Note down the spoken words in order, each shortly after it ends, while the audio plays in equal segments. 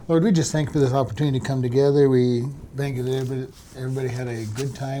Lord, we just thank you for this opportunity to come together. We thank you that everybody had a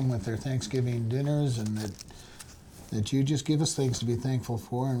good time with their Thanksgiving dinners, and that you just give us things to be thankful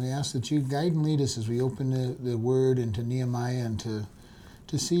for. And we ask that you guide and lead us as we open the Word into Nehemiah and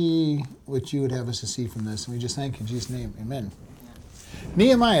to see what you would have us to see from this. And we just thank you in Jesus' name. Amen.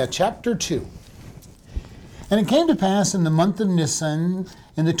 Nehemiah chapter 2. And it came to pass in the month of Nisan,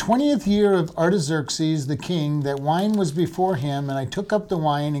 in the 20th year of Artaxerxes the king, that wine was before him, and I took up the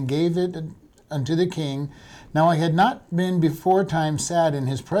wine and gave it unto the king. Now I had not been before time sad in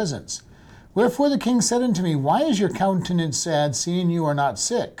his presence. Wherefore the king said unto me, Why is your countenance sad, seeing you are not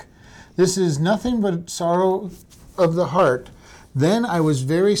sick? This is nothing but sorrow of the heart. Then I was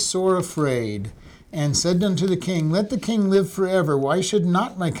very sore afraid, and said unto the king, Let the king live forever. Why should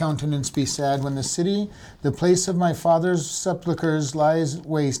not my countenance be sad, when the city, the place of my father's sepulchres, lies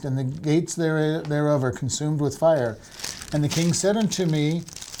waste, and the gates thereof are consumed with fire? And the king said unto me,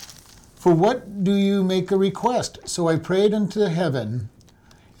 For what do you make a request? So I prayed unto heaven,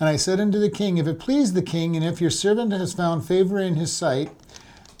 and I said unto the king, If it please the king, and if your servant has found favor in his sight,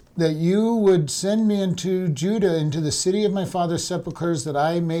 that you would send me into Judah, into the city of my father's sepulchres, that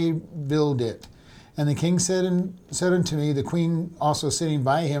I may build it. And the king said unto me, the queen also sitting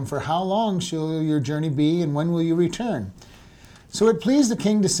by him, For how long shall your journey be, and when will you return? So it pleased the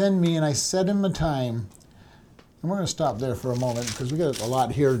king to send me, and I set him a time. And we're going to stop there for a moment, because we got a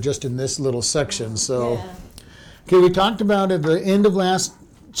lot here just in this little section. So, Okay, we talked about at the end of last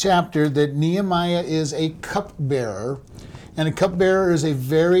chapter that Nehemiah is a cupbearer, and a cupbearer is a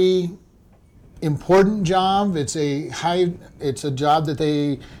very important job. It's a job that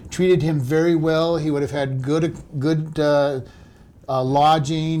they treated him very well. He would have had good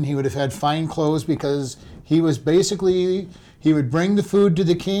lodging. He would have had fine clothes, because he would bring the food to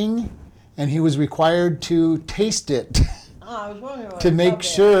the king, and he was required to taste it to make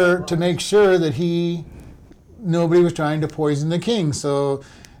sure that nobody was trying to poison the king. So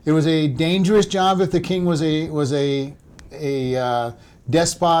it was a dangerous job if the king was a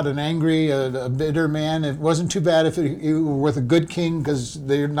despot, an angry, a bitter man. It wasn't too bad if you were with a good king, because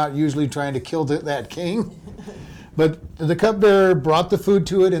they're not usually trying to kill that king. But the cupbearer brought the food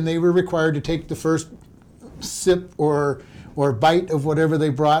to it, and they were required to take the first sip or bite of whatever they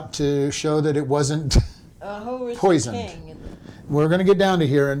brought to show that it wasn't poisoned. We're going to get down to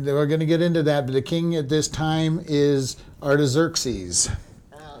here, and we're going to get into that. But the king at this time is Artaxerxes.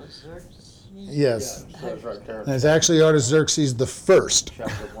 Yes. And it's actually Artaxerxes the first,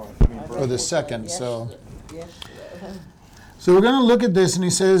 or the second. So we're going to look at this, and he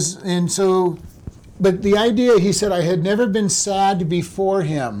says, but the idea, he said, I had never been sad before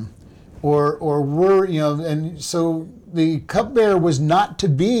him, or worried, and so the cupbearer was not to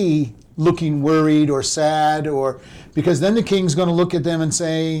be looking worried or sad, because then the king's going to look at them and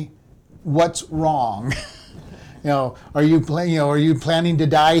say, what's wrong? Are you planning to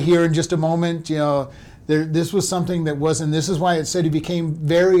die here in just a moment? This was something that wasn't. This is why it said he became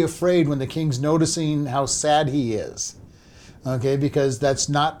very afraid when the king's noticing how sad he is. Okay, because that's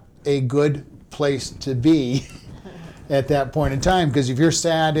not a good place to be at that point in time. Because if you're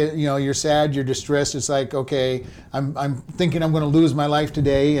sad, you're distressed. It's like, okay, I'm thinking I'm going to lose my life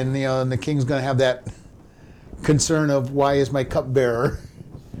today, and and the king's going to have that concern of, why is my cupbearer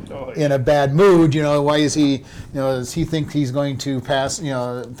in a bad mood? Why is he? Does he think he's going to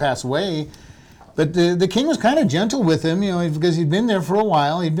pass away? But the king was kind of gentle with him, because he'd been there for a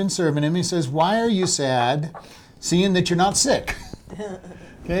while. He'd been serving him. He says, "Why are you sad, seeing that you're not sick?"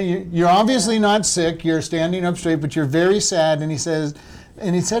 Okay, you're obviously not sick. You're standing up straight, but you're very sad. And he said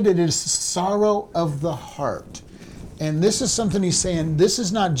it is sorrow of the heart. And this is something he's saying. This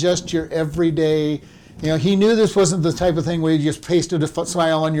is not just your everyday. He knew this wasn't the type of thing where you just pasted a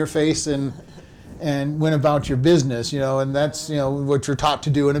smile on your face and went about your business, and that's, what you're taught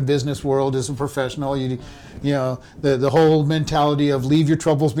to do in a business world as a professional. The whole mentality of leave your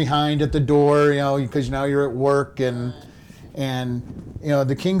troubles behind at the door, because now you're at work, and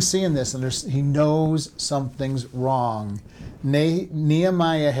the king's seeing this, and he knows something's wrong.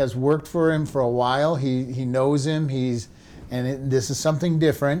 Nehemiah has worked for him for a while. He knows him. This is something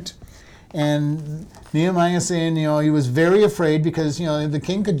different. And Nehemiah is saying, he was very afraid, because, the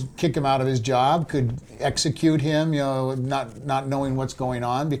king could kick him out of his job, could execute him, not knowing what's going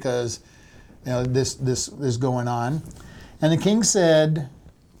on, because, this is going on. And the king said,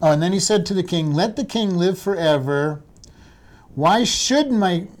 and then he said to the king, Let the king live forever. Why should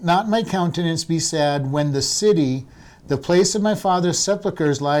not my countenance be sad, when the city, the place of my father's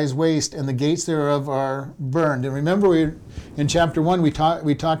sepulchres, lies waste, and the gates thereof are burned? And remember, in chapter 1, we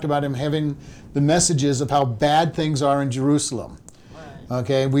talked about him having the messages of how bad things are in Jerusalem.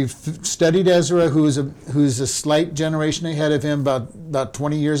 Okay, we've studied Ezra, who's a slight generation ahead of him, about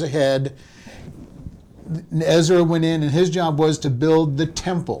 20 years ahead. Ezra went in, and his job was to build the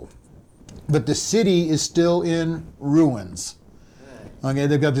temple, but the city is still in ruins. Okay,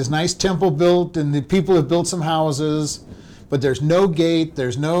 they've got this nice temple built, and the people have built some houses, but there's no gate,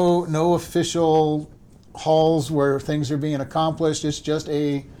 there's no official halls where things are being accomplished. It's just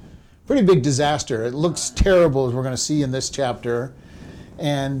a pretty big disaster. It looks terrible, as we're going to see in this chapter.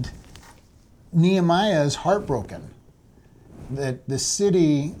 And Nehemiah is heartbroken that the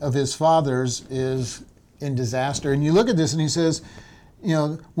city of his fathers is in disaster. And you look at this and he says,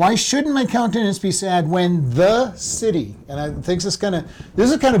 why shouldn't my countenance be sad when the city, and I think this is kind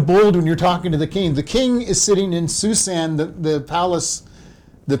of bold when you're talking to the king. The king is sitting in Susan, the palace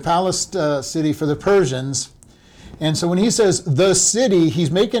city for the Persians. And so when he says the city,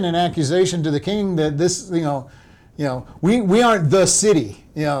 he's making an accusation to the king that this, we aren't the city.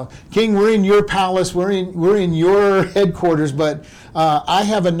 King, we're in your palace, we're in your headquarters, but I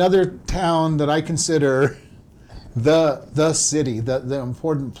have another town that I consider the city, the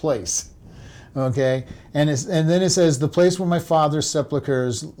important place. Okay, and then it says the place where my father's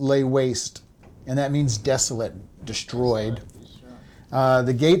sepulchres lay waste, and that means desolate, destroyed.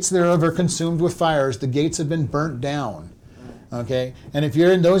 The gates thereof are consumed with fires. The gates have been burnt down. Okay, and if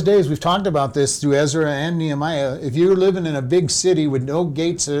you're in those days, we've talked about this through Ezra and Nehemiah. If you're living in a big city with no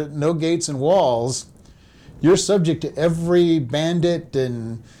gates and walls, you're subject to every bandit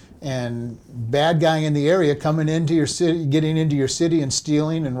and bad guy in the area coming into your city, getting into your city and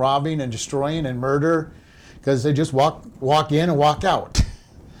stealing and robbing and destroying and murder, because they just walk in and walk out.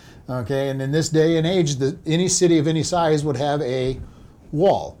 Okay, and in this day and age, any city of any size would have a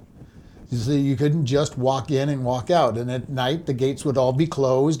wall. So you couldn't just walk in and walk out. And at night, the gates would all be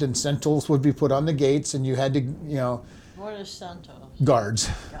closed and sentinels would be put on the gates, and you had to, What is sentinels? Guards.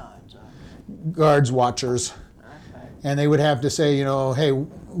 Guards. Guards, watchers. Okay. And they would have to say, hey,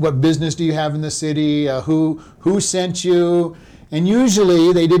 what business do you have in the city? Who sent you? And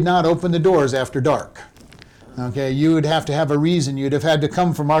usually they did not open the doors after dark. Okay, you would have to have a reason. You'd have had to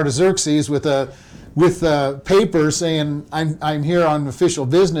come from Artaxerxes with paper saying, I'm here on official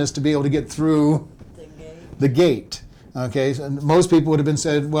business, to be able to get through the gate. Okay, so most people would have been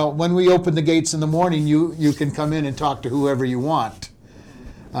said, well, when we open the gates in the morning, you can come in and talk to whoever you want.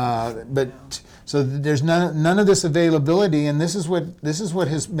 So there's none of this availability, and this is what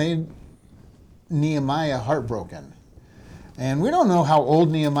has made Nehemiah heartbroken. And we don't know how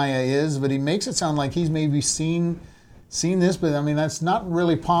old Nehemiah is, but he makes it sound like he's maybe seen this, but I mean that's not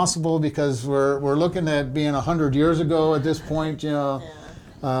really possible, because we're looking at being 100 years ago at this point,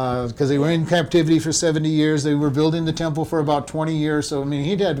 because they were in captivity for 70 years. They were building the temple for about 20 years. So I mean,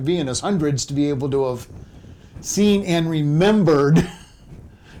 he'd had to be in his hundreds to be able to have seen and remembered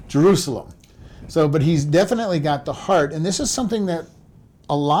Jerusalem. So, but he's definitely got the heart, and this is something that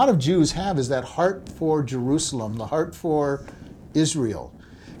a lot of Jews have, is that heart for Jerusalem, the heart for Israel.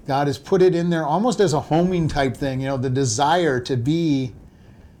 God has put it in there almost as a homing type thing, the desire to be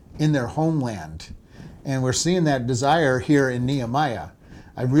in their homeland. And we're seeing that desire here in Nehemiah.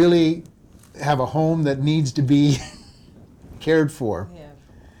 I really have a home that needs to be cared for. Yeah.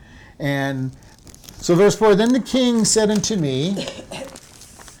 And so verse 4, then the king said unto me,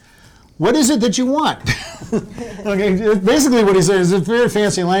 what is it that you want? Okay, basically what he says is very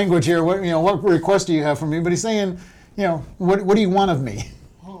fancy language here. What request do you have from me? But he's saying, what do you want of me?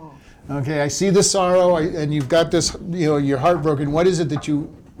 Okay, I see the sorrow, and you've got this, you're heartbroken. What is it that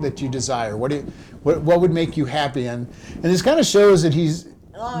you desire? What would make you happy? And this kind of shows that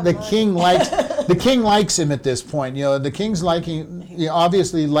the king likes him at this point. The king's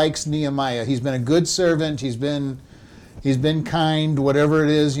obviously likes Nehemiah. He's been a good servant. He's been kind, whatever it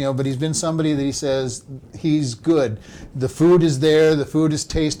is, but he's been somebody that he says he's good. The food is there, the food is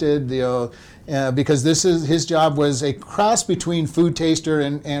tasted, because his job was a cross between food taster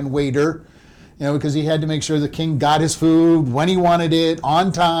and waiter, because he had to make sure the king got his food when he wanted it,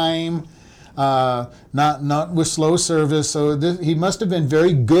 on time, not with slow service. So he must have been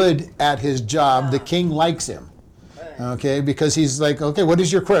very good at his job. Yeah. The king likes him. Okay, because he's like, okay, what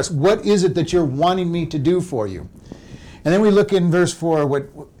is your request? What is it that you're wanting me to do for you? And then we look in verse 4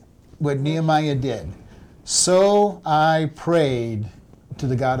 what Nehemiah did. So I prayed to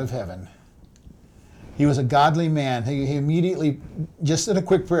the God of heaven. He was a godly man. He immediately just did a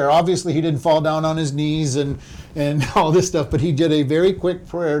quick prayer. Obviously, he didn't fall down on his knees and all this stuff, but he did a very quick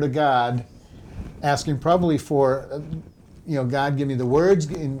prayer to God, asking probably for, God, give me the words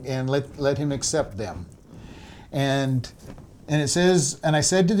and let him accept them. And it says, and I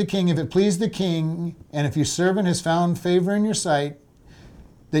said to the king, if it please the king, and if your servant has found favor in your sight,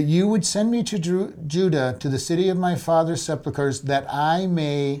 that you would send me to Judah, to the city of my father's sepulchres, that I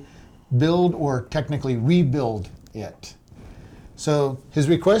may build, or technically rebuild it. So his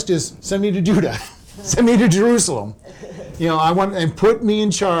request is, send me to Judah, send me to Jerusalem. And put me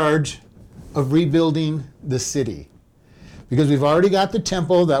in charge of rebuilding the city. Because we've already got the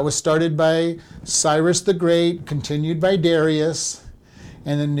temple that was started by Cyrus the Great, continued by Darius.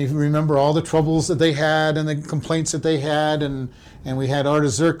 And then you remember all the troubles that they had and the complaints that they had, and we had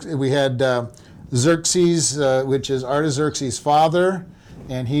Xerxes, which is Artaxerxes' father,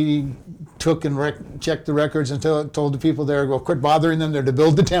 and he took and checked the records and told the people there, "Well, quit bothering them. They're to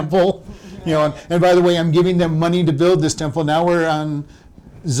build the temple." And by the way, I'm giving them money to build this temple. Now we're on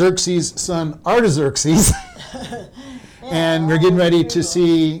Xerxes' son Artaxerxes, and we're getting ready to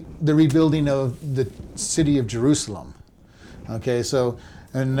see the rebuilding of the city of Jerusalem. Okay, so,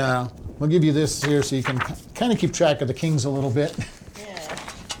 and we'll give you this here so you can kind of keep track of the kings a little bit. Yeah.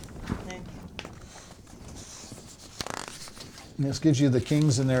 Thank you. This gives you the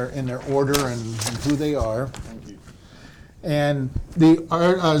kings in their order and who they are. Thank you. And the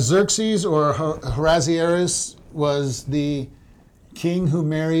Xerxes, or Ahasuerus, was the king who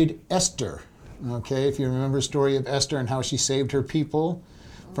married Esther. Okay, if you remember the story of Esther and how she saved her people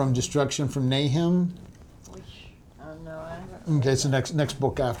from destruction from Nahum. Which, no, I haven't. Okay, it's the next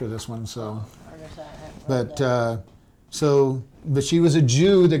book after this one. So, I guess I haven't read but that. but she was a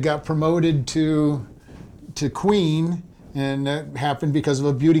Jew that got promoted to queen, and that happened because of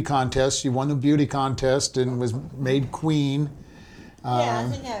a beauty contest. She won the beauty contest and was made queen. Yeah, I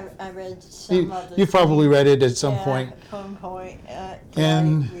think I read some of the. You probably read it at some point. At some point.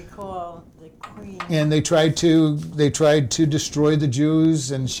 And- I recall the queen. And they tried to destroy the Jews,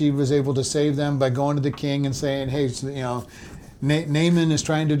 and she was able to save them by going to the king and saying, "Hey, Naaman is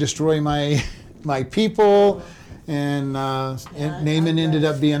trying to destroy my people," and Naaman ended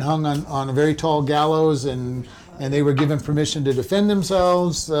up being hung on a very tall gallows, and they were given permission to defend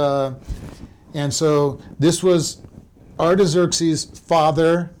themselves, and so this was Artaxerxes'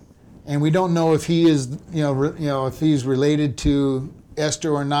 father, and we don't know if he is if he's related to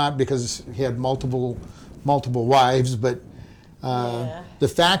Esther or not, because he had multiple wives, but the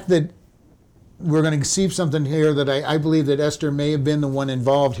fact that we're going to see something here that I believe that Esther may have been the one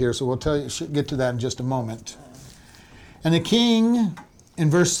involved here, so we'll get to that in just a moment. And the king,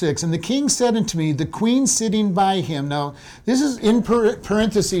 in verse 6, and the king said unto me, the queen sitting by him. Now, this is in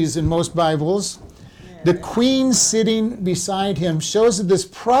parentheses in most Bibles. The queen sitting beside him shows that this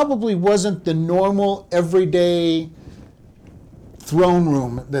probably wasn't the normal, everyday throne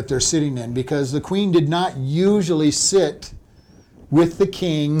room that they're sitting in, because the queen did not usually sit with the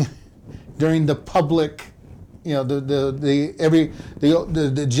king during the public, the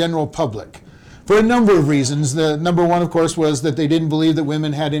general public, for a number of reasons. The number one, of course, was that they didn't believe that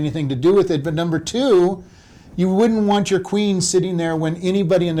women had anything to do with it. But number two, you wouldn't want your queen sitting there when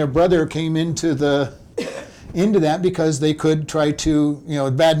anybody and their brother came into that, because they could try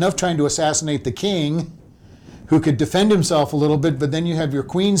to, bad enough trying to assassinate the king, who could defend himself a little bit, but then you have your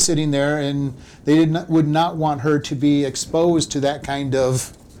queen sitting there, and they would not want her to be exposed to that kind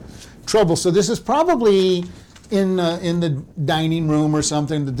of trouble. So this is probably in the dining room or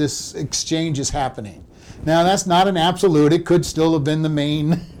something that this exchange is happening. Now, that's not an absolute. It could still have been the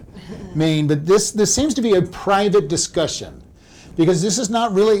main, but this seems to be a private discussion, because this is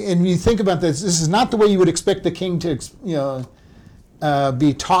not really, and you think about this is not the way you would expect the king to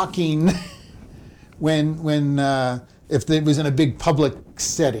be talking when if it was in a big public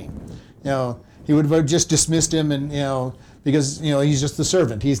setting. He would have just dismissed him, and because he's just the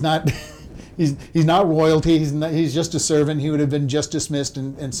servant. He's not he's not royalty. He's just a servant. He would have been just dismissed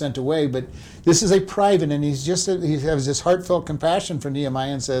and sent away. But this is a private, and he has this heartfelt compassion for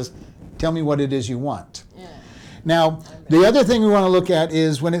Nehemiah and says, "Tell me what it is you want." Yeah. Now, the other thing we want to look at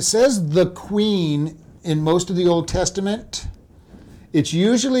is when it says the queen in most of the Old Testament, it's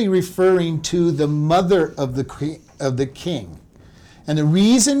usually referring to the mother of the king. And the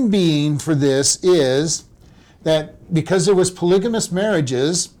reason being for this is that because there was polygamous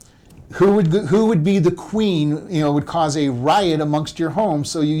marriages, who would be the queen, would cause a riot amongst your home.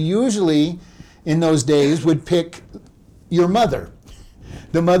 So you usually, in those days, would pick your mother.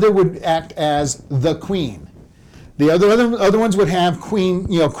 The mother would act as the queen. The other ones would have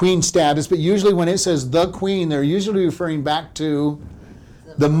queen status, but usually when it says the queen, they're usually referring back to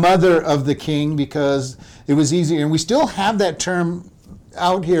the mother of the king, because it was easier. And we still have that term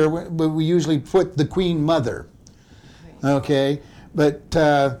out here, but we usually put the queen mother. Okay? But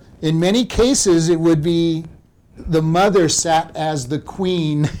in many cases, it would be the mother sat as the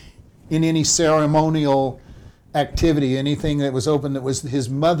queen in any ceremonial activity, anything that was open that was his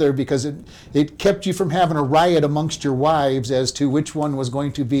mother, because it kept you from having a riot amongst your wives as to which one was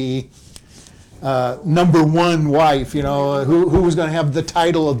going to be number one wife, who was going to have the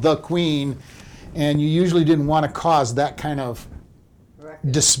title of the queen. And you usually didn't want to cause that kind of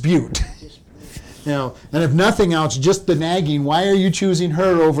dispute. And if nothing else, just the nagging, why are you choosing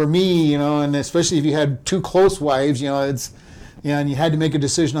her over me? And especially if you had two close wives, and you had to make a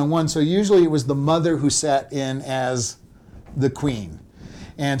decision on one. So usually it was the mother who sat in as the queen.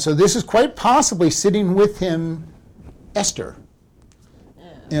 And so this is quite possibly sitting with him, Esther.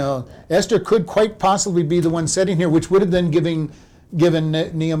 Esther could quite possibly be the one sitting here, which would have then given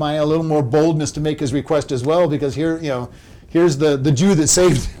Nehemiah a little more boldness to make his request as well, because here's the Jew that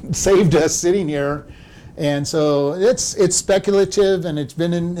saved us sitting here. And so it's speculative, and it's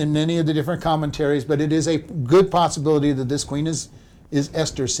been in many of the different commentaries, but it is a good possibility that this queen is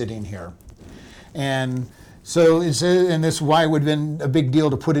Esther sitting here. And so and this is why it would have been a big deal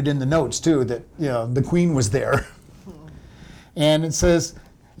to put it in the notes too, that the queen was there. And it says,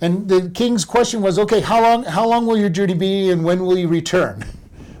 and the king's question was, okay, how long will your journey be, and when will you return?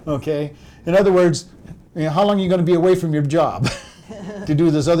 Okay, in other words, how long are you going to be away from your job to do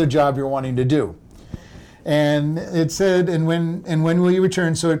this other job you're wanting to do? And it said, and when will you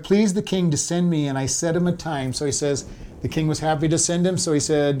return? So it pleased the king to send me, and I set him a time. So he says the king was happy to send him. So he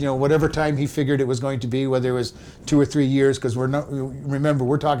said, whatever time he figured it was going to be, whether it was 2 or 3 years, because remember,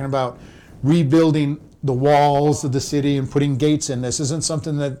 we're talking about rebuilding the walls of the city and putting gates in. This isn't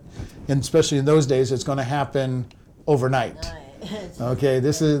something that, and especially in those days, it's going to happen overnight. Okay,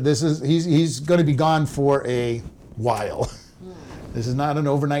 this is he's going to be gone for a while. This is not an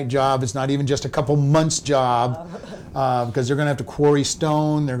overnight job. It's not even just a couple months job, because they're going to have to quarry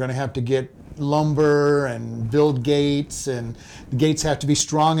stone. They're going to have to get lumber and build gates, and the gates have to be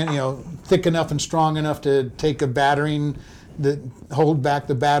strong and thick enough and strong enough to take a battering, that hold back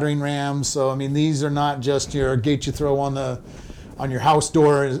the battering rams. So these are not just your gate you throw on your house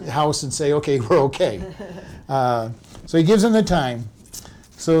and say, okay, we're okay. So he gives them the time.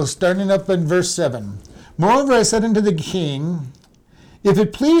 So starting up in verse 7. Moreover, I said unto the king, if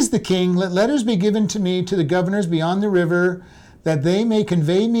it please the king, let letters be given to me to the governors beyond the river, that they may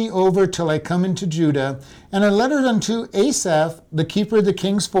convey me over till I come into Judah, and a letter unto Asaph, the keeper of the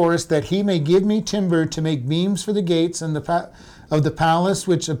king's forest, that he may give me timber to make beams for the gates and of the palace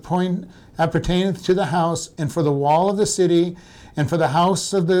which appertaineth to the house, and for the wall of the city, and for the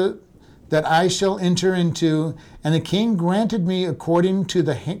house that I shall enter into. And the king granted me according to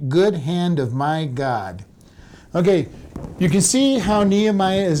the good hand of my God. Okay, you can see how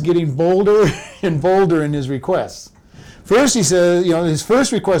Nehemiah is getting bolder and bolder in his requests. First, he says, his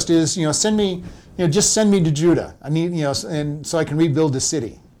first request is, send me, just send me to Judah. I need, and so I can rebuild the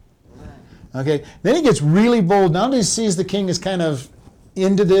city. Okay. Then he gets really bold. Now that he sees the king is kind of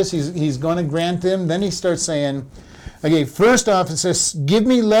into this, he's going to grant them. Then he starts saying, okay, first off, it says, give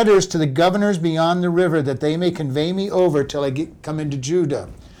me letters to the governors beyond the river, that they may convey me over till I come into Judah.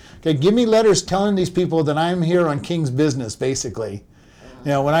 Okay, give me letters telling these people that I'm here on king's business, basically.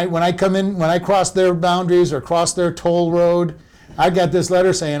 When I come in, when I cross their boundaries or cross their toll road, I got this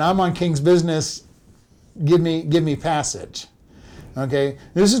letter saying I'm on king's business. Give me passage. Okay,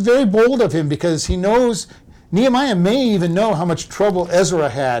 this is very bold of him, because he knows, Nehemiah may even know how much trouble Ezra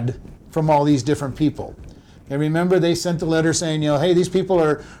had from all these different people. And remember, they sent the letter saying, hey, these people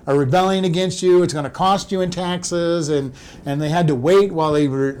are rebelling against you. It's going to cost you in taxes. And they had to wait while the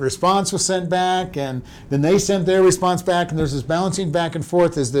response was sent back. And then they sent their response back. And there's this balancing back and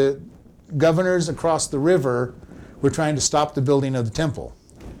forth as the governors across the river were trying to stop the building of the temple.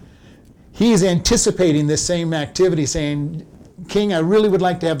 He is anticipating this same activity, saying, King, I really would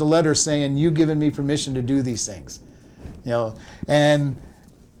like to have the letter saying you've given me permission to do these things. And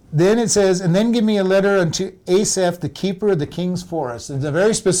then it says, and then give me a letter unto Asaph, the keeper of the king's forest. It's a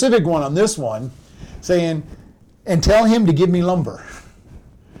very specific one on this one, saying, and tell him to give me lumber.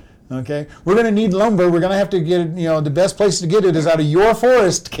 Okay, we're going to need lumber. We're going to have to get it, the best place to get it is out of your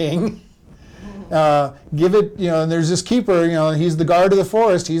forest, king. Give it, and there's this keeper, he's the guard of the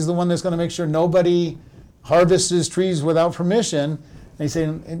forest. He's the one that's going to make sure nobody harvests his trees without permission. And he's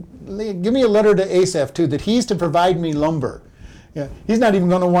saying, give me a letter to Asaph too, that he's to provide me lumber. He's not even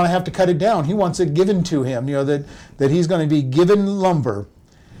going to want to have to cut it down. He wants it given to him, that he's going to be given lumber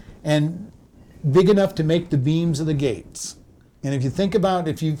and big enough to make the beams of the gates. And if you think about,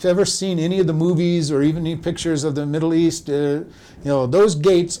 if you've ever seen any of the movies or even any pictures of the Middle East, those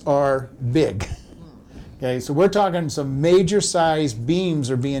gates are big. Okay, so we're talking some major size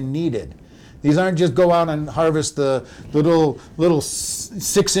beams are being needed. These aren't just go out and harvest the little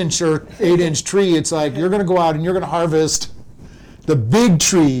 6-inch or 8-inch tree. It's like you're going to go out and you're going to harvest the big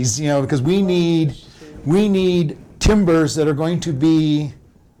trees, because we need timbers that are going to be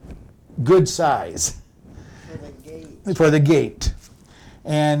good size for the gate.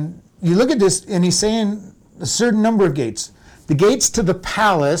 And you look at this, and he's saying a certain number of gates. The gates to the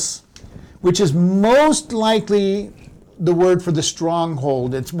palace, which is most likely the word for the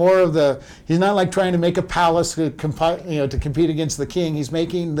stronghold. It's more of he's not like trying to make a palace to compete against the king. He's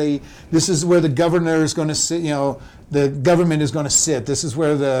making this is where the governor is going to sit, the government is going to sit. This is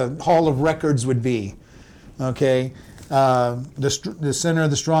where the hall of records would be. Okay. The center of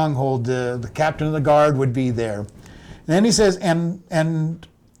the stronghold, the captain of the guard would be there. And then he says, and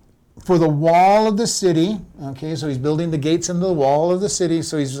for the wall of the city, okay, so he's building the gates into the wall of the city.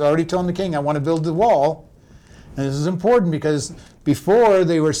 So he's already telling the king, I want to build the wall. And this is important because before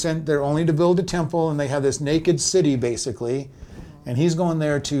they were sent there only to build a temple, and they have this naked city basically, and he's going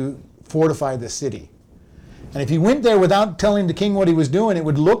there to fortify the city. And if he went there without telling the king what he was doing, it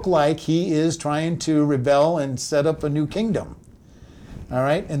would look like he is trying to rebel and set up a new kingdom. All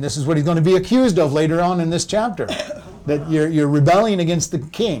right? And this is what he's going to be accused of later on in this chapter, that you're rebelling against the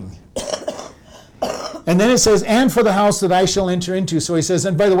king. And then it says, and for the house that I shall enter into. So he says,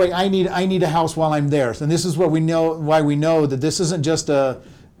 and by the way, I need a house while I'm there. And this is what we know, why we know that this isn't just a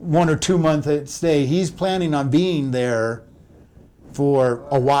 1 or 2 month stay. He's planning on being there for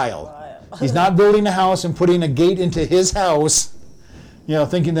a while. He's not building a house and putting a gate into his house,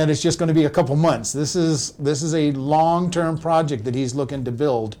 thinking that it's just going to be a couple months. This is a long-term project that he's looking to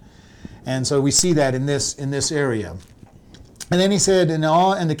build. And so we see that in this area. And then he said,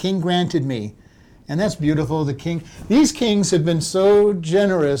 and the king granted me. And that's beautiful. These kings have been so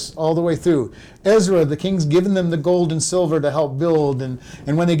generous all the way through. Ezra, the king's given them the gold and silver to help build. And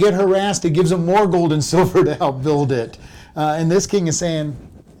when they get harassed, he gives them more gold and silver to help build it. And this king is saying,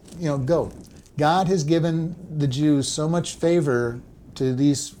 go. God has given the Jews so much favor to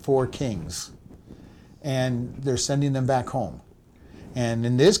these 4 kings. And they're sending them back home. And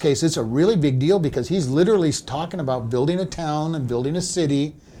in this case, it's a really big deal because he's literally talking about building a town and building a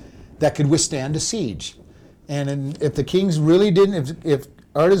city that could withstand a siege. And if the kings really didn't, if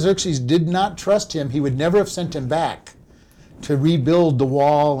Artaxerxes did not trust him, he would never have sent him back to rebuild the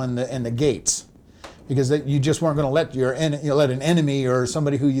wall and the gates, because you just weren't going to let an enemy or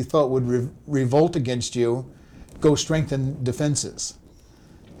somebody who you thought would revolt against you go strengthen defenses.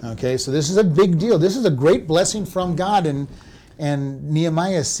 Okay, so this is a big deal. This is a great blessing from God, and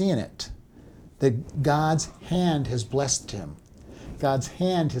Nehemiah is seeing it, that God's hand has blessed him. God's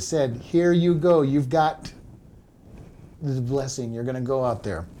hand has said, here you go. You've got this blessing. You're going to go out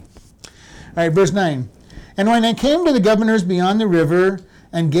there. All right, verse 9. And when I came to the governors beyond the river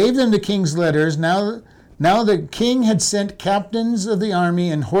and gave them the king's letters, now the king had sent captains of the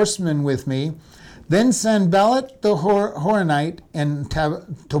army and horsemen with me. Then Sanballat the Horonite and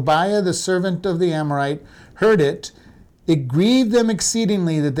Tobiah the servant of the Amorite heard it. It grieved them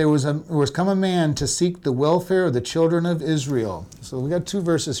exceedingly that there was come a man to seek the welfare of the children of Israel. So we got 2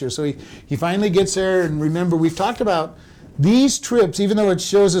 verses here. So he finally gets there, and remember, we've talked about these trips, even though it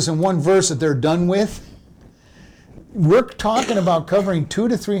shows us in 1 verse that they're done with, we're talking about covering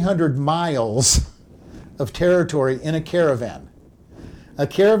 200 to 300 miles of territory in a caravan. A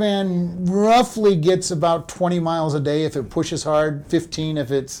caravan roughly gets about 20 miles a day if it pushes hard, 15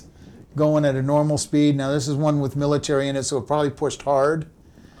 if it's going at a normal speed. Now this is one with military in it, so it probably pushed hard,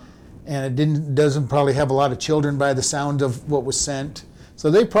 and it doesn't probably have a lot of children by the sound of what was sent.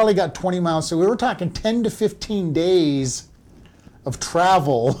 So they probably got 20 miles. So we were talking 10 to 15 days of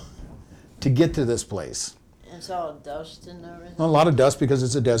travel to get to this place. It's all dust and everything. A lot of dust because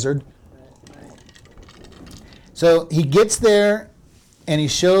it's a desert. Right. So he gets there and he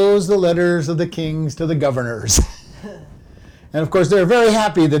shows the letters of the kings to the governors. And of course, they're very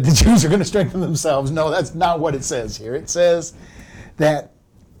happy that the Jews are going to strengthen themselves. No, that's not what it says here. It says that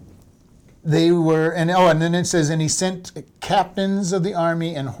they were, and then it says, and he sent captains of the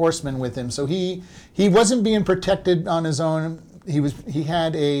army and horsemen with him. So he wasn't being protected on his own. He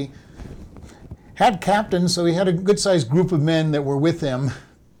had captains, so he had a good-sized group of men that were with him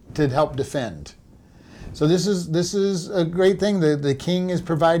to help defend. So this is a great thing. The king has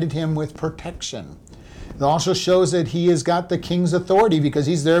provided him with protection. It also shows that he has got the king's authority because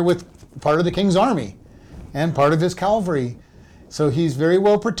he's there with part of the king's army and part of his cavalry. So he's very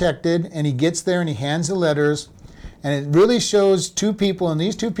well protected, and he gets there and he hands the letters, and it really shows 2 people, and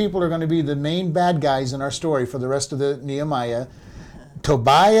these 2 people are going to be the main bad guys in our story for the rest of the Nehemiah,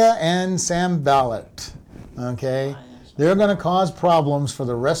 Tobiah and Sanballat. Okay? They're going to cause problems for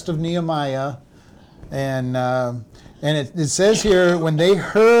the rest of Nehemiah. And it says here, when they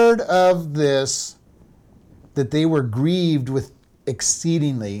heard of this, that they were grieved with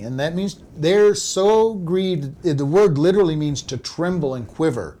exceedingly. And that means they're so grieved. The word literally means to tremble and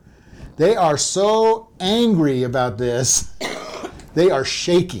quiver. They are so angry about this. They are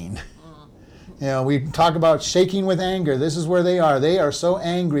shaking. You know, we talk about shaking with anger. This is where they are. They are so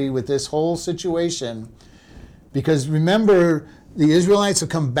angry with this whole situation. Because remember, the Israelites have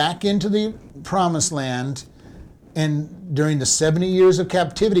come back into the promised land, and during the 70 years of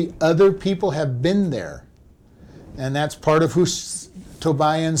captivity, other people have been there. And that's part of who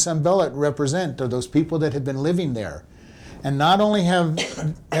Tobiah and Sanballat represent, are those people that have been living there. And not only have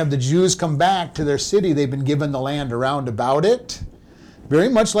the Jews come back to their city, they've been given the land around about it. Very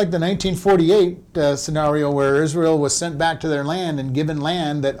much like the 1948 scenario where Israel was sent back to their land and given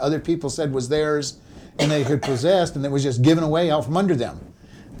land that other people said was theirs and they could possess, and it was just given away out from under them.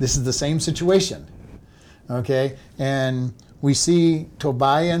 This is the same situation. Okay? And we see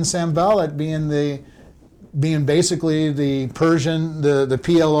Tobiah and Sanballat being basically the Persian, the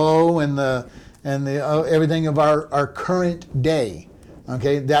PLO and the everything of our current day.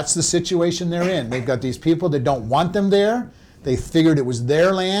 Okay, that's the situation they're in. They've got these people that don't want them there. They figured it was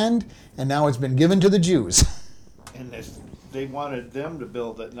their land, and now it's been given to the Jews. And they wanted them to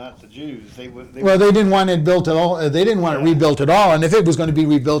build it, not the Jews. They didn't want it built at all. They didn't want it rebuilt at all. And if it was going to be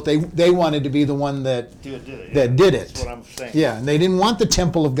rebuilt, they wanted to be the one that did it. That's what I'm saying. Yeah, and they didn't want the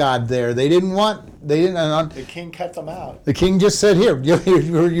temple of God there. They didn't. The king cut them out. The king just said, "Here,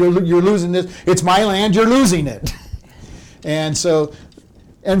 you're losing this. It's my land. You're losing it." And so,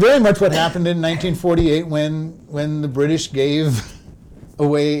 and very much what happened in 1948 when the British gave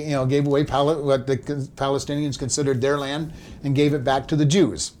away what the Palestinians considered their land and gave it back to the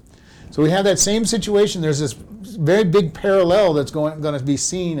Jews. So we have that same situation. There's this very big parallel that's going to be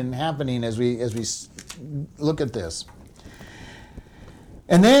seen and happening as we look at this.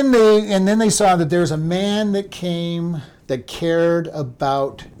 And then they saw that there's a man that came that cared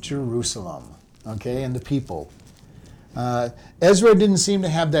about Jerusalem, okay, and the people. Ezra didn't seem to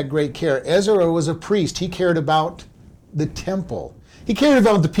have that great care. Ezra was a priest. He cared about the temple. He cared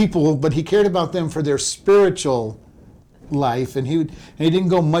about the people, but he cared about them for their spiritual life, and he didn't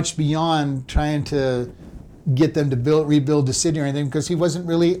go much beyond trying to get them to rebuild the city or anything, because he wasn't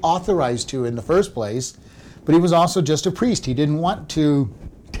really authorized to in the first place. But he was also just a priest. He didn't want to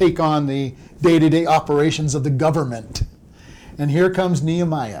take on the day-to-day operations of the government. And here comes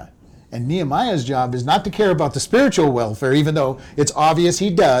Nehemiah. And Nehemiah's job is not to care about the spiritual welfare, even though it's obvious he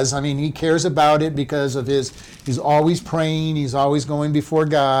does. I mean, he cares about it because of he's always praying, he's always going before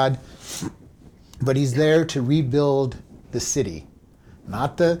God. But he's there to rebuild the city.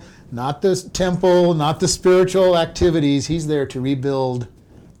 Not the temple, not the spiritual activities. He's there to rebuild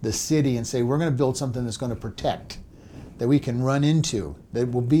the city and say, we're going to build something that's going to protect, that we can run into, that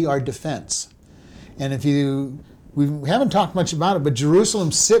will be our defense. And we haven't talked much about it, but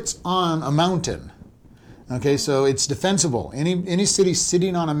Jerusalem sits on a mountain. Okay, so it's defensible. Any city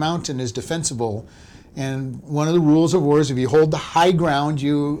sitting on a mountain is defensible. And one of the rules of war is if you hold the high ground,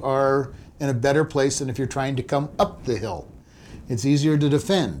 you are in a better place than if you're trying to come up the hill. It's easier to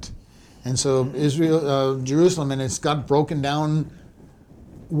defend. And so Jerusalem, and it's got broken down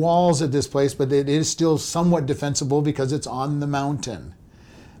walls at this place, but it is still somewhat defensible because it's on the mountain.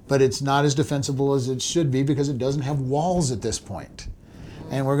 But it's not as defensible as it should be because it doesn't have walls at this point.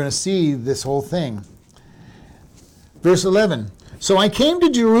 And we're going to see this whole thing. Verse 11. So I came to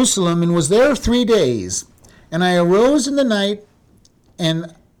Jerusalem and was there 3 days. And I arose in the night,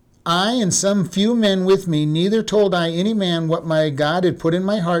 and I and some few men with me, neither told I any man what my God had put in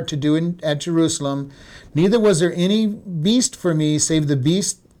my heart to do at Jerusalem, neither was there any beast for me save the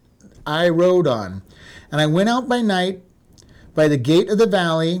beast I rode on. And I went out by night by the gate of the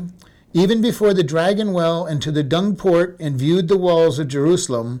valley, even before the dragon well, and to the dung port, and viewed the walls of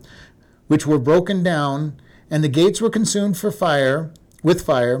Jerusalem, which were broken down, and the gates were consumed with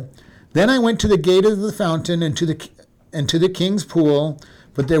fire. Then I went to the gate of the fountain and to the king's pool,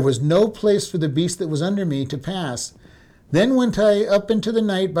 but there was no place for the beast that was under me to pass. Then went I up into the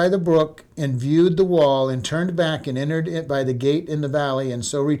night by the brook, and viewed the wall, and turned back and entered it by the gate in the valley, and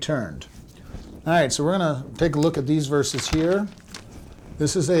so returned. All right, so we're going to take a look at these verses here.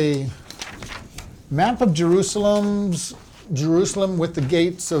 This is a map of Jerusalem with the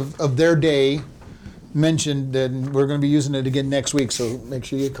gates of their day mentioned, and we're going to be using it again next week, so make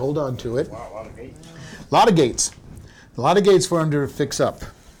sure you hold on to it. Wow, a lot of gates. A lot of gates. A lot of gates for him to fix up.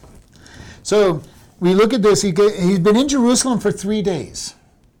 So we look at this. He's been in Jerusalem for 3 days.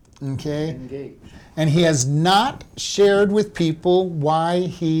 Okay? Engaged. And he has not shared with people why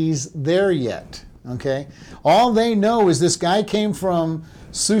he's there yet. Okay? All they know is this guy came from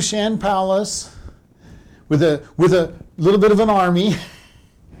Sushan Palace with a little bit of an army,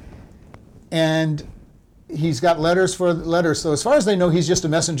 and he's got letters. So as far as they know, he's just a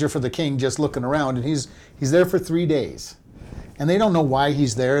messenger for the king, just looking around, and he's there for 3 days. And they don't know why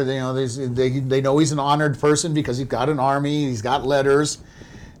he's there. They know he's an honored person because he's got an army, he's got letters.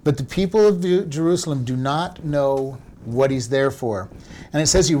 But the people of Jerusalem do not know what he's there for. And it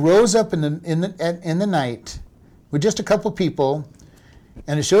says he rose up in the night with just a couple people,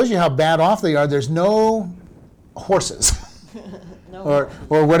 and it shows you how bad off they are. There's no horses. No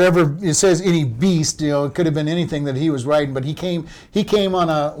or whatever it says, any beast, it could have been anything that he was riding, but he came on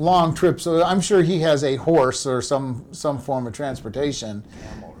a long trip, so I'm sure he has a horse or some form of transportation.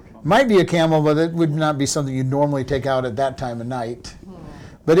 Camel or something. Might be a camel, but it would not be something you'd normally take out at that time of night.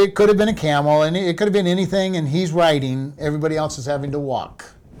 But it could have been a camel, and it could have been anything, and he's riding. Everybody else is having to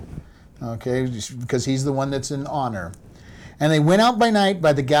walk, okay, because he's the one that's in honor. And they went out by night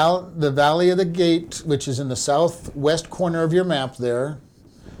by the valley of the gate, which is in the southwest corner of your map there.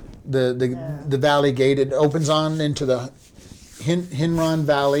 The valley gate. It opens on into the Hinron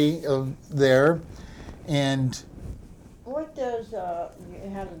Valley of there. And What does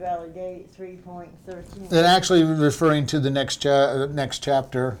have the Valley Gate 3.13? that actually referring to the next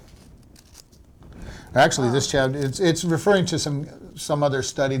chapter. Actually, this chapter, it's referring to some other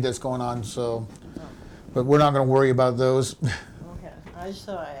study that's going on, so... But we're not going to worry about those. Okay, I just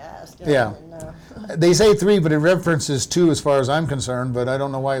thought I asked. Yeah. I didn't know. They say 3, but it references 2 as far as I'm concerned, but I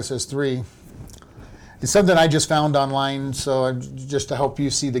don't know why it says 3. It's something I just found online, so just to help you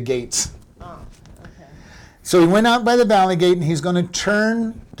see the gates. Oh, okay. So he went out by the valley gate, and he's going to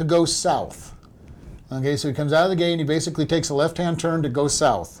turn to go south. Okay, so he comes out of the gate, and he basically takes a left-hand turn to go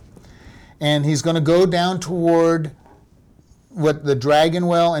south. And he's going to go down toward the Dragon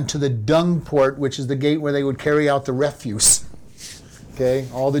Well and to the dung port, which is the gate where they would carry out the refuse. Okay,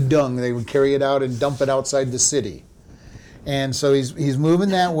 all the dung, they would carry it out and dump it outside the city. And so he's moving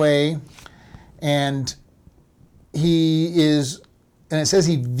that way, and it says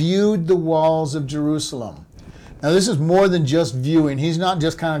he viewed the walls of Jerusalem. Now this is more than just viewing. He's not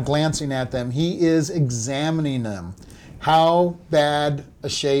just kind of glancing at them. He is examining them. How bad a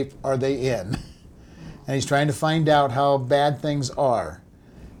shape are they in? And he's trying to find out how bad things are.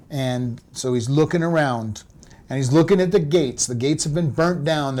 And so he's looking around, and he's looking at the gates. The gates have been burnt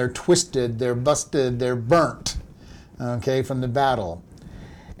down. They're twisted. They're busted. They're burnt, okay, from the battle.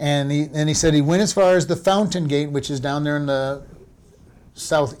 And he said he went as far as the fountain gate, which is down there in the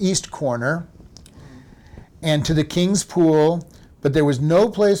southeast corner, and to the king's pool, but there was no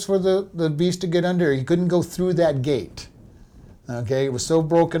place for the beast to get under. He couldn't go through that gate. Okay, it was so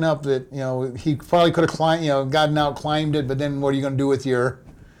broken up that he probably could have gotten out, climbed it, but then what are you going to do with your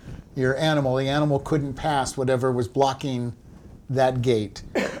animal? The animal couldn't pass whatever was blocking that gate.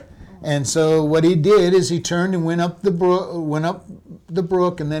 And so what he did is he turned and went up the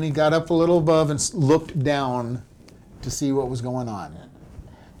brook, and then he got up a little above and looked down to see what was going on.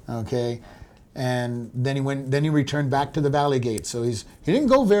 Okay, and then he returned back to the valley gate. So he didn't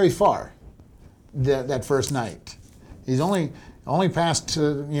go very far that first night. He's only passed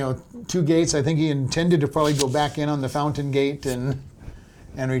 2 gates. I think he intended to probably go back in on the fountain gate and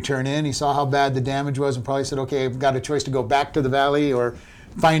return in. He saw how bad the damage was and probably said, okay, I've got a choice to go back to the valley or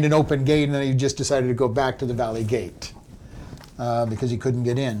find an open gate, and then he just decided to go back to the valley gate because he couldn't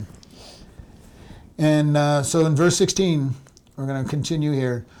get in. And so in verse 16, we're going to continue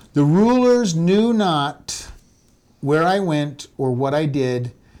here. The rulers knew not where I went or what I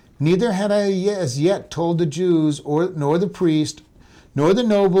did, neither had I as yet told the Jews, nor the priest, nor the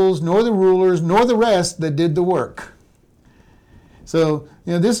nobles, nor the rulers, nor the rest that did the work. So,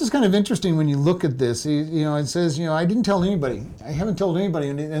 this is kind of interesting when you look at this. It says, I didn't tell anybody. I haven't told anybody.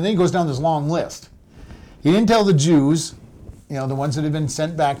 And then he goes down this long list. He didn't tell the Jews, the ones that had been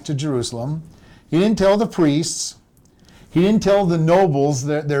sent back to Jerusalem. He didn't tell the priests. He didn't tell the nobles,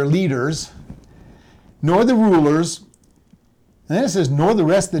 their leaders, nor the rulers. And then it says, nor the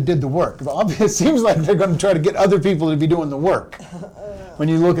rest that did the work. It seems like they're going to try to get other people to be doing the work when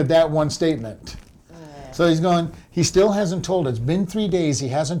you look at that one statement. So he still hasn't told. It's been 3 days. He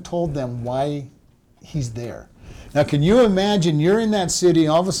hasn't told them why he's there. Now, can you imagine you're in that city,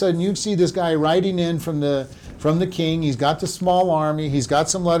 all of a sudden you see this guy riding in from the king. He's got the small army. He's got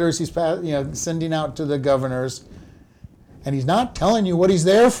some letters he's sending out to the governors. And he's not telling you what he's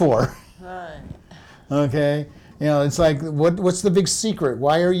there for. Right. Okay? It's like, what's the big secret?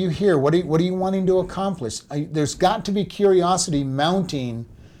 Why are you here? What are you wanting to accomplish? There's got to be curiosity mounting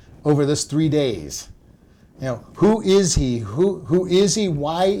over this 3 days. You know, who is he? Who is he?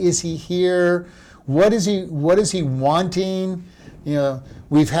 Why is he here? What is he wanting? You know,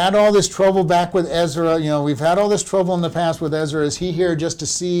 we've had all this trouble back with Ezra. You know, we've had all this trouble in the past with Ezra. Is he here just to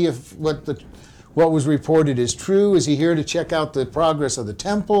see if what was reported is true? Is he here to check out the progress of the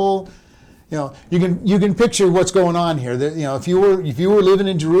temple? You know, you can picture what's going on here. That, you know, if you were living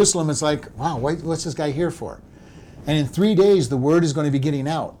in Jerusalem, it's like, wow, what's this guy here for? And in 3 days, the word is going to be getting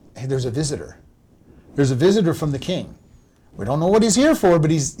out. Hey, there's a visitor. There's a visitor from the king. We don't know what he's here for, but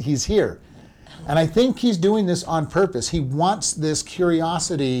he's here. And I think he's doing this on purpose. He wants this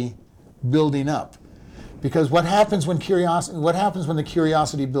curiosity building up. Because what happens when the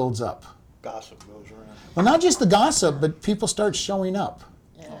curiosity builds up? Gossip goes around. Well, not just the gossip, but people start showing up.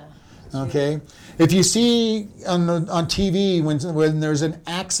 Yeah. Okay? If you see on TV when there's an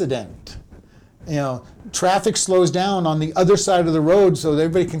accident, you know, traffic slows down on the other side of the road so that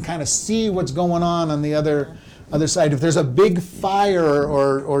everybody can kind of see what's going on the other side. If there's a big fire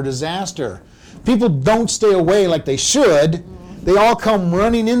or disaster, people don't stay away like they should. They all come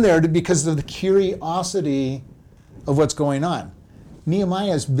running in there because of the curiosity of what's going on.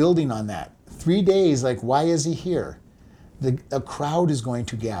 Nehemiah is building on that. 3 days, like, why is he here? A crowd is going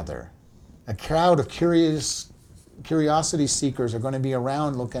to gather. A crowd of curiosity seekers are going to be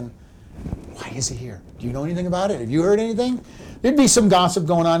around looking, why is he here? Do you know anything about it? Have you heard anything? There'd be some gossip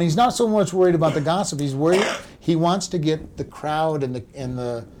going on. He's not so much worried about the gossip. He's worried. He wants to get the crowd and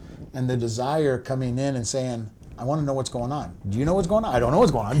the desire coming in and saying, I want to know what's going on. Do you know what's going on? I don't know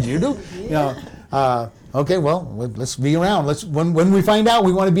what's going on. Do you do? Yeah. You know, okay, well, let's be around. When we find out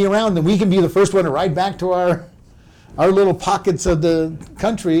we want to be around, then we can be the first one to ride back to our little pockets of the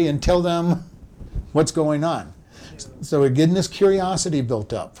country and tell them what's going on. So we're getting this curiosity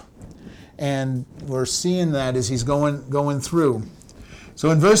built up. And we're seeing that as he's going through.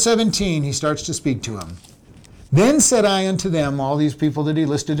 So in verse 17, he starts to speak to him. Then said I unto them, all these people that he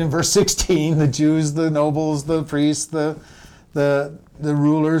listed in verse 16, the Jews, the nobles, the priests, the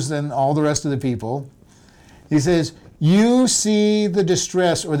rulers, and all the rest of the people. He says, you see the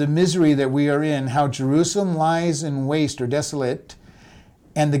distress or the misery that we are in, how Jerusalem lies in waste or desolate,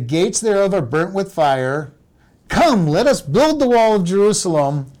 and the gates thereof are burnt with fire. Come, let us build the wall of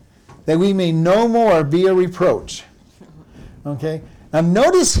Jerusalem, that we may no more be a reproach. Okay? Now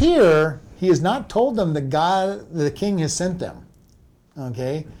notice here, he has not told them that the king has sent them.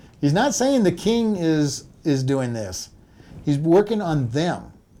 Okay? He's not saying the king is doing this. He's working on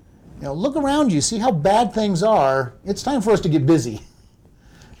them. You know, look around you, see how bad things are. It's time for us to get busy.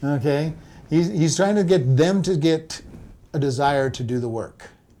 Okay? He's trying to get them to get a desire to do the work.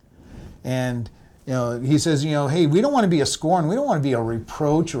 And you know, he says, you know, hey, we don't want to be a scorn. We don't want to be a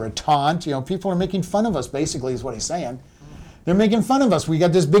reproach or a taunt. You know, people are making fun of us, basically, is what he's saying. They're making fun of us. We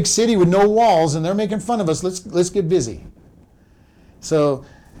got this big city with no walls, and they're making fun of us. Let's get busy. So,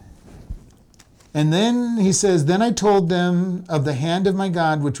 and then he says, then I told them of the hand of my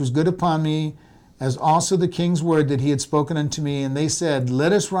God, which was good upon me, as also the king's word that he had spoken unto me. And they said,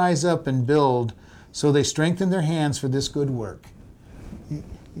 let us rise up and build. So they strengthened their hands for this good work.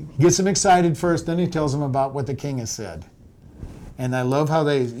 He gets them excited first, then he tells them about what the king has said. And I love how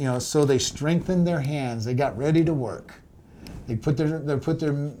so they strengthened their hands. They got ready to work. They put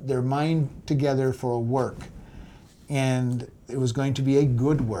their mind together for a work. And it was going to be a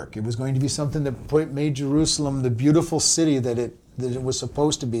good work. It was going to be something that made Jerusalem the beautiful city that it was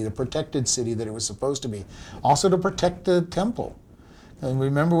supposed to be, the protected city that it was supposed to be. Also to protect the temple. And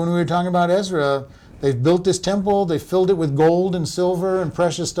remember when we were talking about Ezra, they've built this temple, they filled it with gold and silver and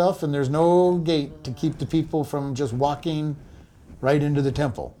precious stuff, and there's no gate to keep the people from just walking right into the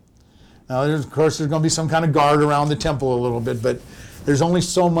temple. Now, of course, there's going to be some kind of guard around the temple a little bit, but there's only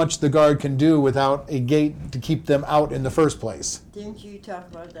so much the guard can do without a gate to keep them out in the first place. Didn't you talk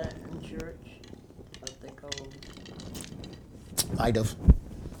about that in church? What they call Might have.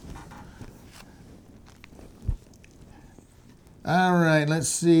 All right, let's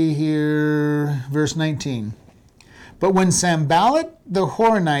see here. Verse 19. But when Sanballat the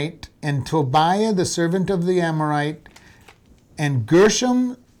Horonite and Tobiah the servant of the Amorite and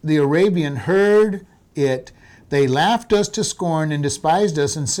Gershom the Arabian heard it, they laughed us to scorn and despised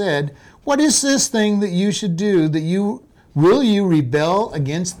us and said, what is this thing that you should do, will you rebel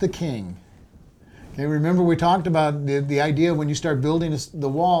against the king? Okay, remember we talked about the idea when you start building the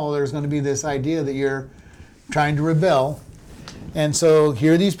wall, there's going to be this idea that you're trying to rebel. And so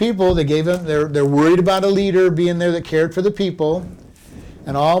here are these people, they're worried about a leader being there that cared for the people,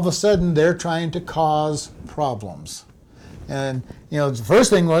 and all of a sudden they're trying to cause problems. And the first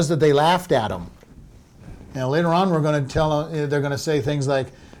thing was that they laughed at him. Later on we're going to they're going to say things like,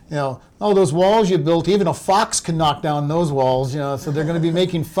 Oh, those walls you built, even a fox can knock down those walls, so they're going to be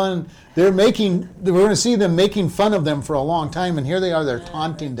making fun. We're going to see them making fun of them for a long time, and here they are, they're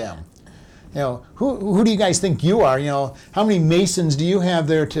taunting them. Who do you guys think you are? How many masons do you have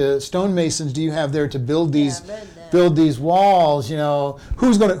there stone masons do you have there to build these walls?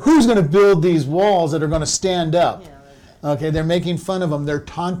 Who's going to build these walls that are going to stand up? Okay, they're making fun of them. They're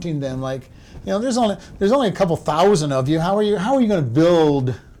taunting them there's only a couple thousand of you. How are you going to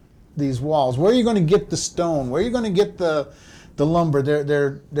build these walls? Where are you going to get the stone? Where are you going to get the lumber?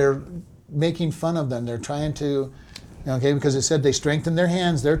 They're making fun of them. They're trying to, because it said they strengthen their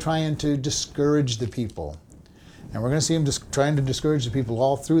hands. They're trying to discourage the people, and we're going to see them trying to discourage the people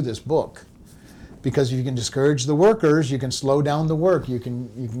all through this book. Because if you can discourage the workers, you can slow down the work. You can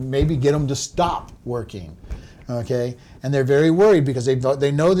maybe get them to stop working. Okay, and they're very worried because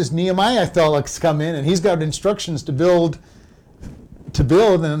they know this Nehemiah fellow's come in and he's got instructions to build,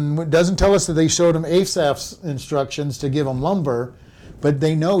 and it doesn't tell us that they showed him Asaph's instructions to give him lumber, but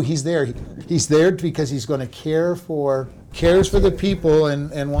they know he's there. He's there because he's going to cares for the people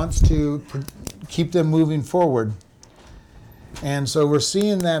and wants to keep them moving forward. And so we're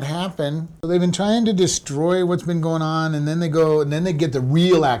seeing that happen. So they've been trying to destroy what's been going on, and then they go, and then they get the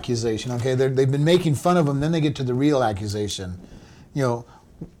real accusation. Okay, they've been making fun of them, then they get to the real accusation.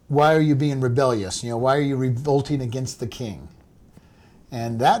 Why are you being rebellious? Why are you revolting against the king?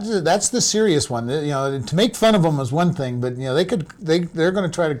 And that's the serious one. To make fun of them is one thing, but they're going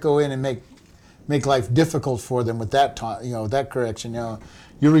to try to go in and make life difficult for them with that that correction.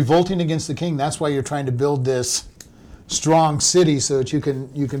 You're revolting against the king. That's why you're trying to build this strong city so that you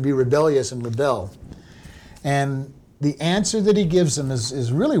can be rebellious and rebel. And the answer that he gives them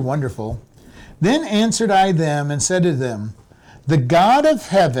is really wonderful. Then answered I them and said to them, the God of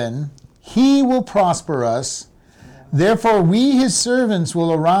heaven, he will prosper us. Therefore we his servants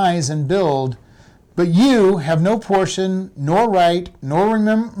will arise and build, but you have no portion, nor right, nor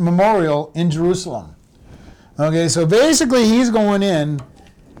memorial in Jerusalem. Okay, so basically he's going in,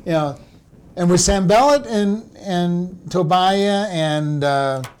 and with Sanballat and Tobiah and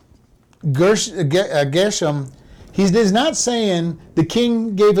Geshem, he's not saying the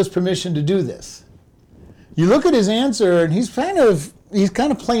king gave us permission to do this. You look at his answer, and he's kind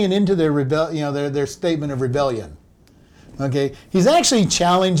of playing into their their statement of rebellion. Okay, he's actually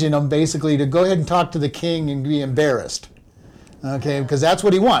challenging them basically to go ahead and talk to the king and be embarrassed. Okay, because that's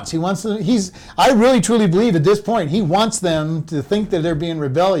what he wants. I really truly believe at this point he wants them to think that they're being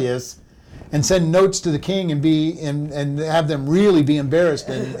rebellious and send notes to the king and have them really be embarrassed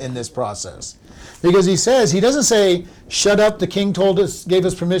in this process. Because he doesn't say, shut up, the king gave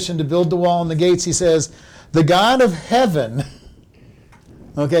us permission to build the wall and the gates. He says, the God of heaven,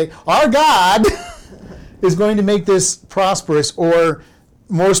 okay, our God is going to make this prosperous, or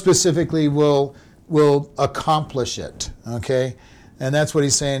more specifically will accomplish it, okay? And that's what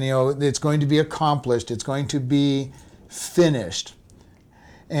he's saying, it's going to be accomplished. It's going to be finished.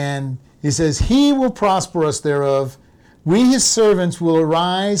 And he says, he will prosper us thereof. We his servants will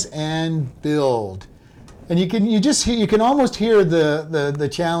arise and build. And you can almost hear the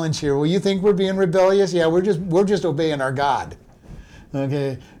challenge here. Well, you think we're being rebellious? Yeah, we're just obeying our God.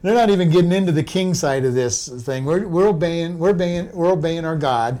 Okay, they're not even getting into the king side of this thing. We're obeying our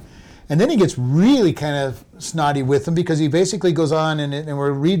God. And then he gets really kind of snotty with them, because he basically goes on and we'll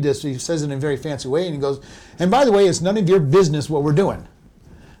read this. He says it in a very fancy way, and he goes, and by the way, it's none of your business what we're doing.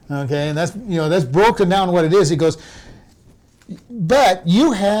 Okay, and that's broken down what it is. He goes, but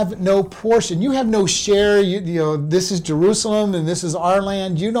you have no portion, you have no share. This is Jerusalem and this is our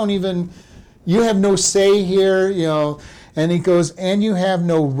land. You have no say here. And he goes, and you have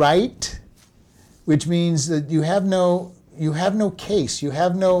no right, which means that you have no case. You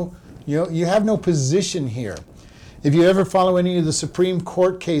have no position here. If you ever follow any of the Supreme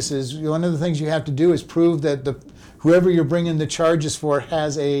Court cases, one of the things you have to do is prove that whoever you're bringing the charges for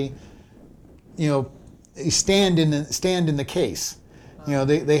has a stand in the case.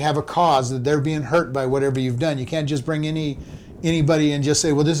 They have a cause, that they're being hurt by whatever you've done. You can't just bring anybody and just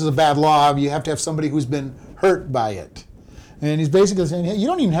say, well, this is a bad law. You have to have somebody who's been hurt by it. And he's basically saying, hey, you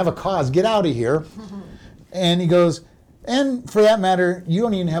don't even have a cause. Get out of here. And he goes, and for that matter, you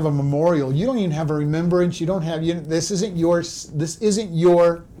don't even have a memorial. You don't even have a remembrance. You don't have, this isn't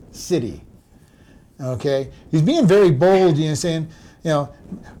your city. Okay? He's being very bold, saying,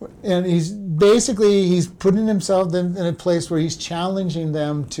 and he's putting himself in a place where he's challenging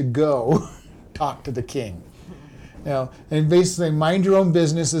them to go talk to the king. And basically, mind your own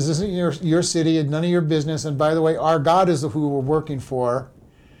business. This isn't your city, and none of your business. And by the way, our God is who we're working for.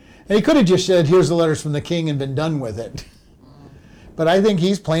 And he could have just said, here's the letters from the king, and been done with it. But I think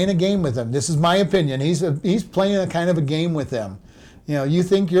he's playing a game with them. This is my opinion. He's playing a kind of a game with them. You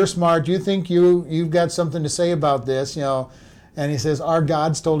think you're smart. You think you've got something to say about this. And he says, our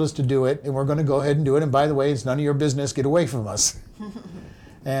God's told us to do it, and we're going to go ahead and do it. And by the way, it's none of your business. Get away from us.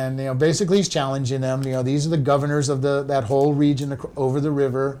 And basically he's challenging them. These are the governors of that whole region over the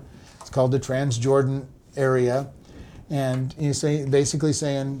river. It's called the Transjordan area. And he's basically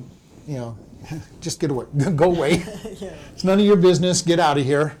saying, just get away, go away. Yeah. It's none of your business. Get out of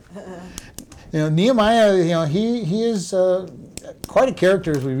here. Nehemiah, he is quite a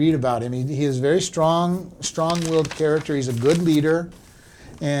character as we read about him. He is a very strong-willed character. He's a good leader,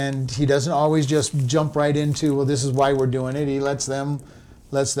 and he doesn't always just jump right into, well, this is why we're doing it. He lets them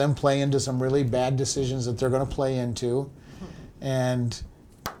play into some really bad decisions that they're going to play into, and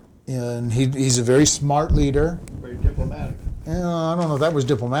he's a very smart leader. Very diplomatic. I don't know if that was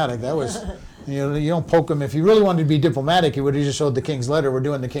diplomatic. That was, you don't poke him. If he really wanted to be diplomatic, he would have just showed the king's letter. We're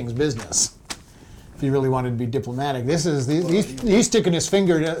doing the king's business. If he really wanted to be diplomatic, he's sticking his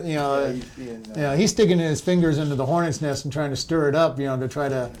finger, he's sticking his fingers into the hornet's nest and trying to stir it up,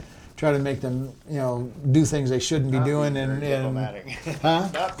 to try to make them, do things they shouldn't be doing. Diplomatic. Huh?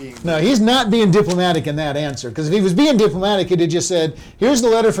 Not being. No, he's not being diplomatic in that answer. Because if he was being diplomatic, he'd have just said, "Here's the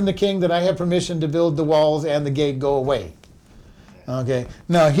letter from the king that I have permission to build the walls and the gate. Go away." Okay.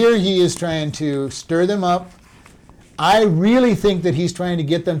 Now here he is trying to stir them up. I really think that he's trying to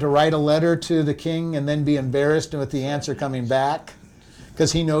get them to write a letter to the king and then be embarrassed with the answer coming back,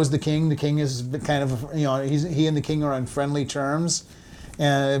 because he knows the king. The king is kind of, he and the king are on friendly terms.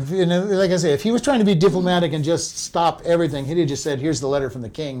 And like I say, if he was trying to be diplomatic and just stop everything, he'd have just said, "Here's the letter from the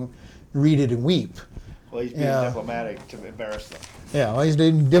king. Read it and weep." Well, he's being diplomatic to embarrass them. Yeah, well, he's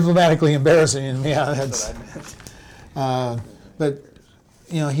being diplomatically embarrassing him. Yeah, That's what I meant. but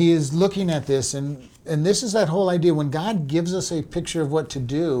he is looking at this, and this is that whole idea. When God gives us a picture of what to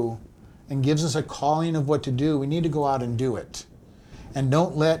do and gives us a calling of what to do, we need to go out and do it. And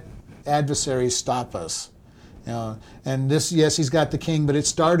don't let adversaries stop us. And this, yes, he's got the king, but it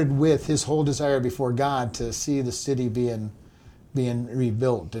started with his whole desire before God to see the city being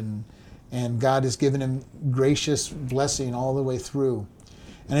rebuilt. And God has given him gracious blessing all the way through.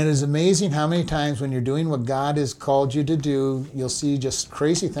 And it is amazing how many times when you're doing what God has called you to do, you'll see just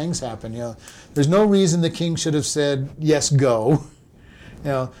crazy things happen. There's no reason the king should have said, "Yes, go."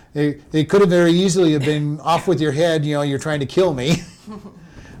 They could have very easily have been, "Off with your head, you're trying to kill me."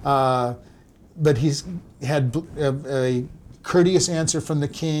 But he's had a courteous answer from the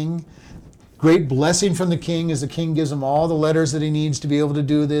king, great blessing from the king as the king gives him all the letters that he needs to be able to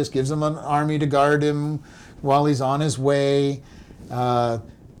do this, gives him an army to guard him while he's on his way.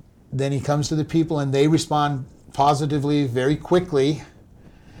 Then he comes to the people and they respond positively very quickly.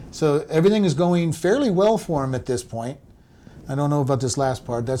 So everything is going fairly well for him at this point. I don't know about this last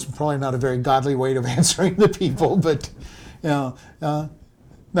part. That's probably not a very godly way of answering the people, but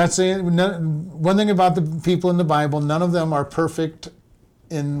not saying one thing about the people in the Bible, none of them are perfect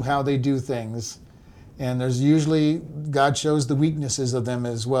in how they do things. And there's usually, God shows the weaknesses of them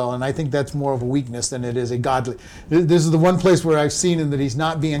as well. And I think that's more of a weakness than it is a godly. This is the one place where I've seen him that he's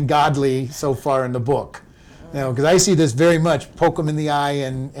not being godly so far in the book. Because I see this very much, poke them in the eye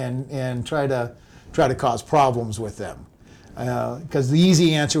and try to cause problems with them. Because the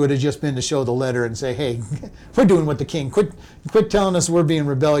easy answer would have just been to show the letter and say, "Hey, we're doing what the king. Quit telling us we're being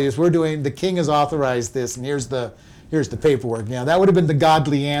rebellious. The king has authorized this, and here's the paperwork." That would have been the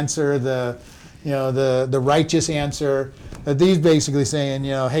godly answer, the righteous answer. These basically saying,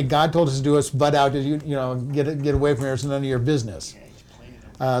 "Hey, God told us to do us, butt out. Get away from here. It's none of your business."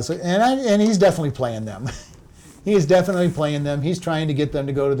 And he's definitely playing them. He is definitely playing them. He's trying to get them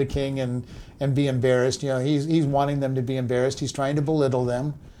to go to the king and be embarrassed. He's wanting them to be embarrassed. He's trying to belittle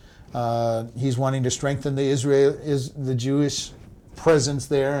them. He's wanting to strengthen the Jewish presence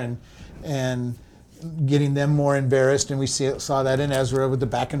there and getting them more embarrassed. And we saw that in Ezra with the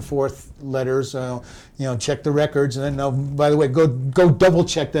back and forth letters. Check the records, and then, no, by the way, go double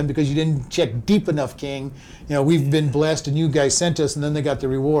check them because you didn't check deep enough, king. We've been blessed, and you guys sent us, and then they got the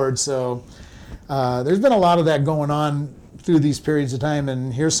reward. So there's been a lot of that going on through these periods of time,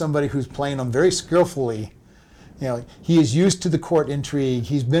 and here's somebody who's playing them very skillfully. He is used to the court intrigue.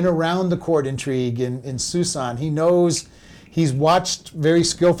 He's been around the court intrigue in Susan. He knows. He's watched very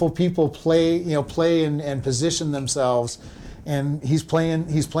skillful people play and position themselves, and he's playing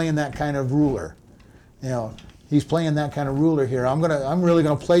that kind of ruler. He's playing that kind of ruler here. I'm really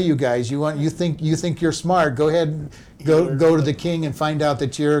gonna play you guys. You think you're smart? Go ahead, go to the king and find out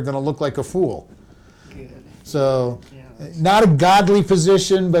that you're gonna look like a fool. Good. So, Not a godly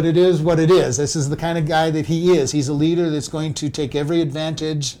position, but it is what it is. This is the kind of guy that he is. He's a leader that's going to take every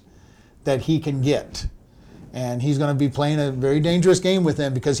advantage that he can get. And he's going to be playing a very dangerous game with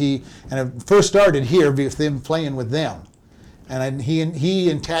them because it first started here with him playing with them. And he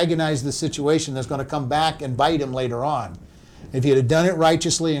antagonized the situation that's going to come back and bite him later on. If he had done it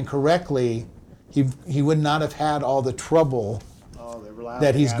righteously and correctly, he would not have had all the trouble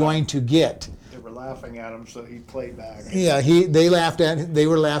that he's going to get. They were laughing at him, so he played back. Yeah, they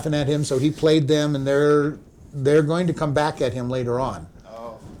were laughing at him, so he played them, and they're going to come back at him later on.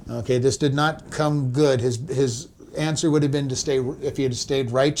 Oh. Okay, this did not come good. His answer would have been to stay, if he had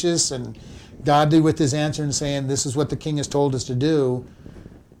stayed righteous and godly with his answer and saying, this is what the king has told us to do.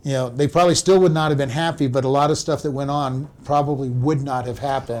 They probably still would not have been happy, but a lot of stuff that went on probably would not have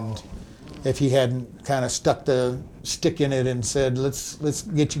happened if he hadn't kind of stuck the stick in it and said, let's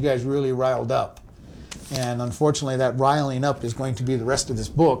get you guys really riled up. And unfortunately, that riling up is going to be the rest of this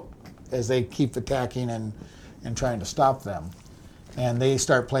book as they keep attacking and trying to stop them. And they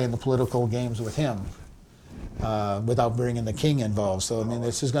start playing the political games with him without bringing the king involved. So, I mean,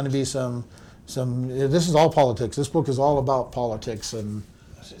 this is going to be this is all politics. This book is all about politics and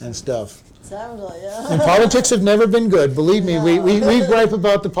stuff. Sounds like, And politics have never been good. Believe me, we gripe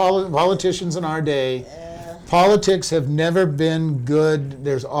about the politicians in our day. Yeah. Politics have never been good.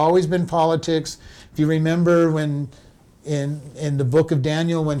 There's always been politics. If you remember when in the book of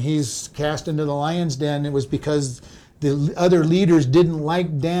Daniel, when he's cast into the lion's den, it was because the other leaders didn't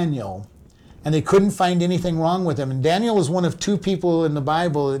like Daniel, and they couldn't find anything wrong with him. And Daniel is one of two people in the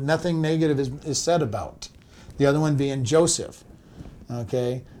Bible that nothing negative is said about. The other one being Joseph.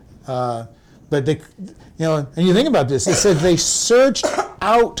 Okay, but they, and you think about this. It said they searched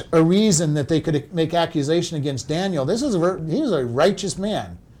out a reason that they could make accusation against Daniel. He was a righteous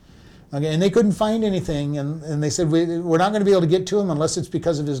man. Okay, and they couldn't find anything, and they said we're not going to be able to get to him unless it's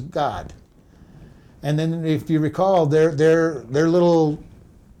because of his God. And then, if you recall, their little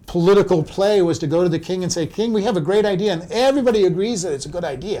political play was to go to the king and say, "King, we have a great idea," and everybody agrees that it's a good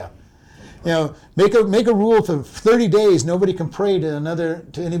idea. Make a rule for 30 days. Nobody can pray to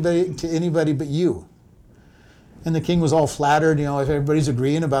anybody but you. And the king was all flattered. If everybody's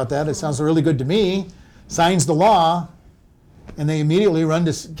agreeing about that, it sounds really good to me. Signs the law, and they immediately run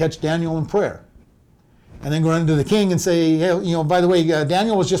to catch Daniel in prayer. And then go run to the king and say, hey, by the way,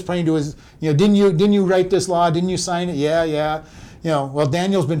 Daniel was just praying to his, didn't you write this law? Didn't you sign it? Yeah. Well,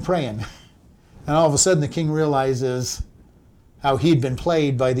 Daniel's been praying. And all of a sudden the king realizes how he'd been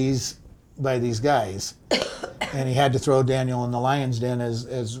played by these guys. And he had to throw Daniel in the lion's den as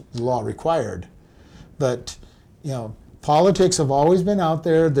the law required. But, politics have always been out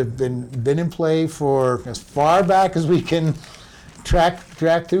there. They've been in play for as far back as we can track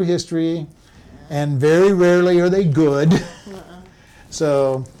through history. And very rarely are they good.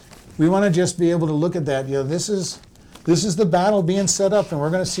 So we want to just be able to look at that. This is the battle being set up, and we're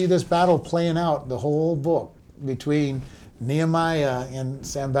going to see this battle playing out the whole book between Nehemiah and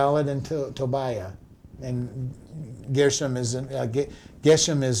Sanballat and Tobiah. And Geshem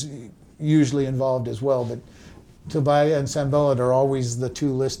is usually involved as well, but Tobiah and Sanballat are always the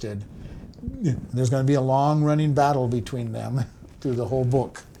two listed. There's going to be a long-running battle between them through the whole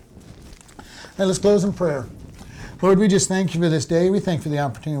book. And let's close in prayer. Lord, we just thank you for this day. We thank you for the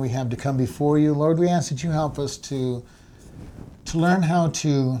opportunity we have to come before you. Lord, we ask that you help us to learn how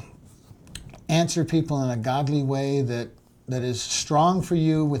to answer people in a godly way that is strong for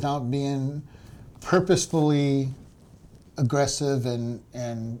you without being purposefully aggressive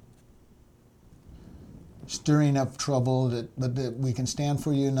and stirring up trouble, but that we can stand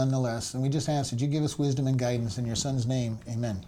for you nonetheless. And we just ask that you give us wisdom and guidance in your Son's name. Amen.